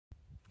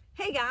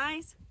Hey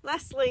guys,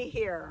 Leslie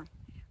here.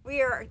 We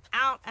are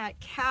out at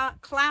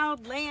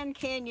Cloudland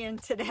Canyon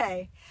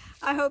today.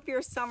 I hope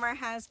your summer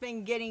has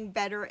been getting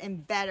better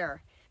and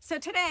better. So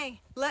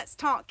today, let's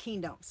talk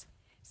kingdoms,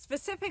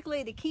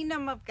 specifically the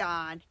kingdom of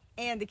God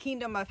and the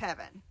kingdom of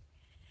heaven.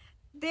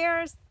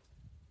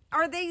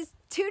 Are these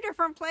two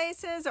different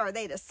places? Are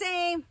they the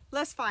same?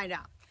 Let's find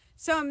out.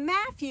 So in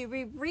Matthew,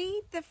 we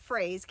read the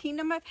phrase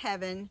kingdom of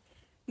heaven.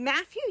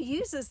 Matthew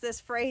uses this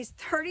phrase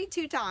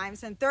 32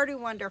 times in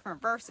 31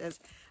 different verses,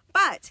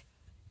 but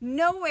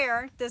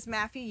nowhere does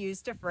Matthew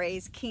use the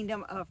phrase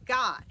kingdom of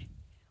God,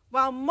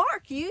 while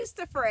Mark used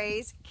the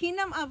phrase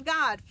kingdom of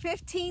God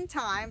 15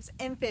 times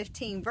in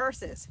 15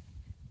 verses.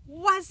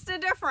 What's the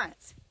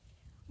difference?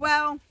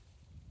 Well,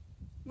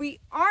 we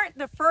aren't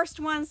the first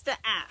ones to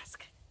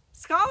ask.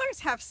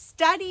 Scholars have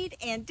studied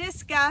and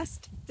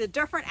discussed the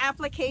different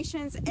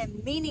applications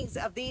and meanings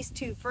of these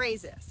two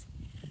phrases.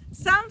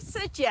 Some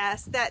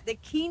suggest that the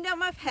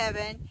kingdom of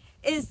heaven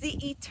is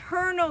the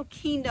eternal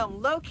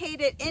kingdom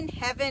located in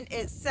heaven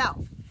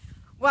itself,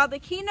 while the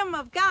kingdom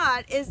of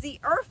God is the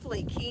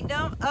earthly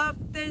kingdom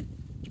of the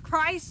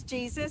Christ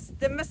Jesus,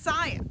 the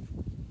Messiah.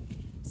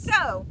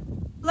 So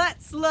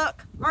let's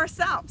look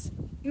ourselves.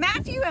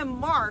 Matthew and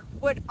Mark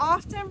would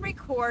often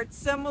record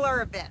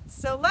similar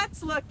events. So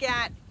let's look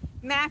at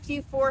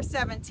Matthew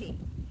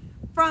 4:17.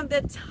 From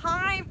the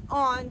time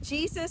on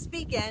Jesus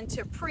began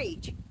to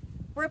preach,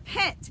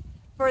 "Repent,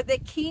 for the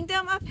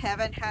kingdom of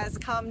heaven has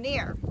come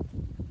near."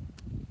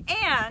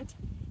 And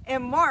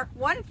in Mark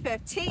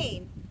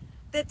 1:15,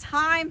 "The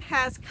time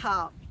has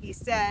come," he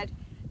said,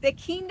 "the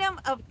kingdom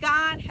of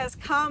God has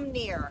come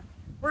near.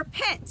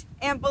 Repent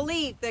and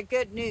believe the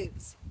good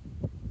news."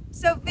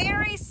 So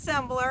very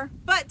similar,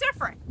 but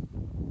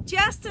different.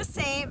 Just the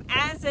same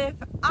as if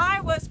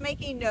I was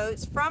making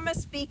notes from a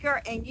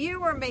speaker and you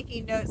were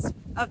making notes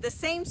of the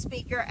same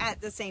speaker at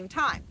the same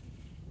time.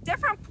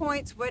 Different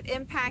points would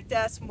impact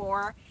us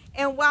more,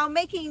 and while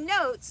making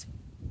notes,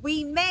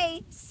 we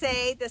may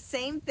say the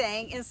same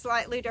thing in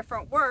slightly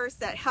different words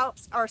that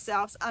helps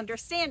ourselves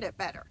understand it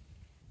better.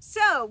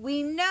 So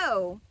we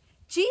know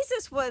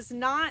Jesus was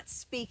not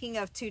speaking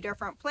of two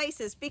different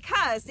places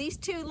because these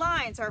two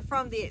lines are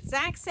from the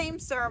exact same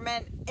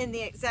sermon in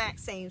the exact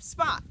same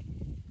spot.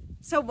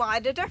 So why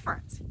the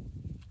difference?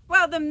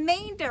 Well, the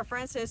main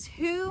difference is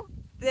who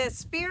the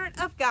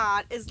Spirit of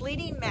God is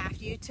leading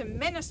Matthew to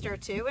minister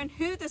to and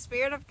who the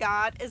Spirit of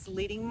God is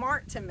leading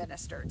Mark to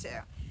minister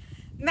to.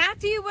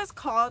 Matthew was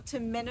called to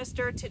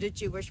minister to the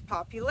Jewish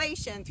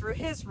population through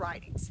his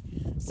writings.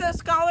 So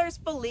scholars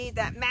believe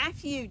that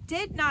Matthew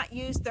did not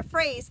use the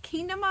phrase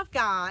kingdom of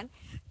God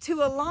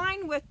to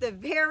align with the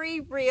very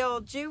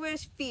real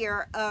Jewish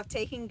fear of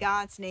taking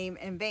God's name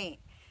in vain.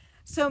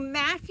 So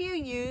Matthew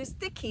used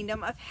the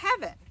kingdom of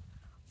heaven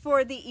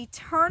for the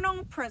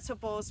eternal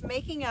principles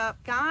making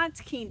up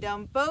God's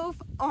kingdom both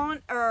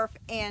on earth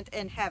and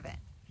in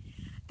heaven.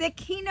 The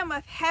kingdom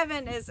of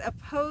heaven is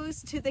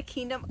opposed to the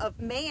kingdom of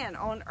man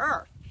on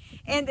earth,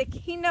 and the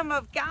kingdom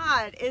of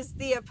God is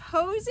the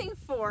opposing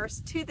force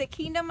to the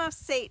kingdom of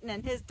Satan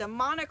and his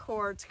demonic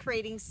hordes,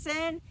 creating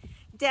sin,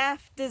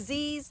 death,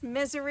 disease,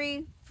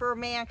 misery for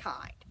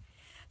mankind.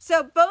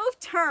 So both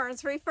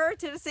terms refer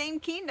to the same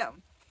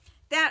kingdom.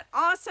 That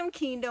awesome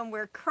kingdom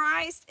where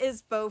Christ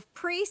is both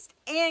priest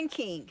and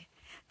king.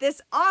 This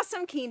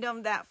awesome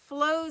kingdom that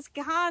flows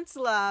God's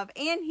love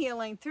and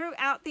healing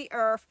throughout the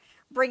earth,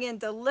 bringing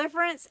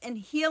deliverance and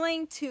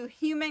healing to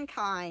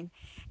humankind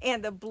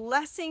and the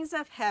blessings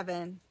of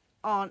heaven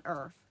on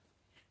earth.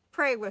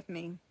 Pray with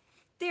me.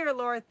 Dear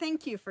Lord,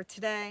 thank you for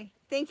today.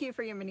 Thank you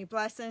for your many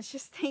blessings.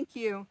 Just thank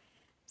you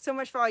so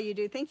much for all you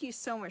do. Thank you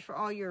so much for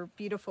all your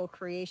beautiful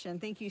creation.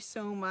 Thank you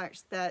so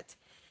much that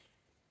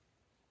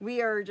we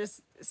are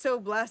just so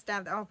blessed to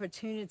have the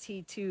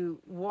opportunity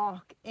to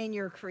walk in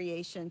your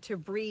creation, to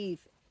breathe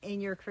in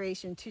your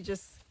creation, to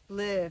just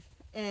live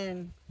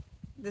in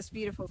this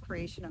beautiful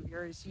creation of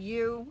yours.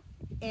 You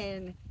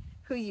and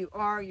who you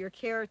are, your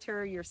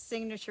character, your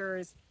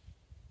signatures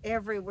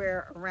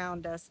everywhere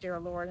around us, dear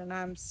Lord. And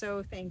I'm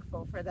so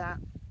thankful for that.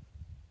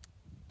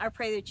 I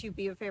pray that you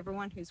be with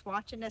everyone who's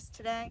watching us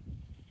today.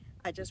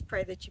 I just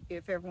pray that you be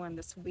with everyone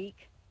this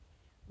week.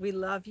 We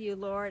love you,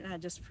 Lord, and I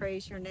just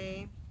praise your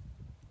name.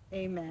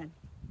 Amen.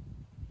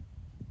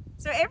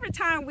 So every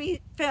time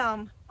we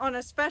film on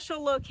a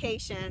special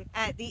location,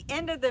 at the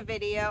end of the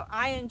video,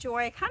 I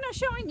enjoy kind of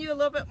showing you a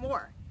little bit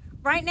more.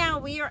 Right now,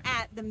 we are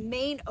at the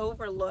main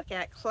overlook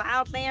at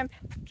Cloudland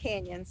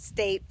Canyon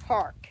State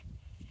Park.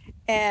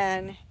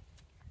 And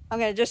I'm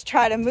going to just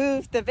try to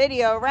move the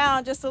video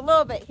around just a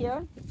little bit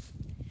here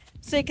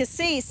so you can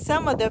see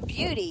some of the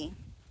beauty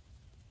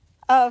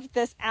of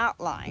this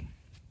outline.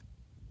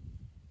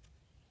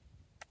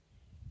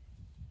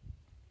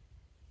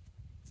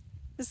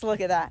 Just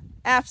look at that.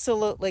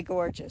 Absolutely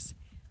gorgeous.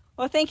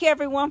 Well, thank you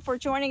everyone for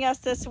joining us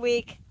this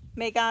week.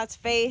 May God's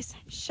face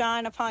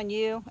shine upon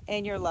you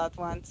and your loved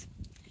ones.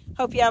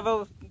 Hope you have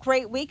a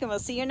great week, and we'll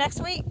see you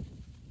next week.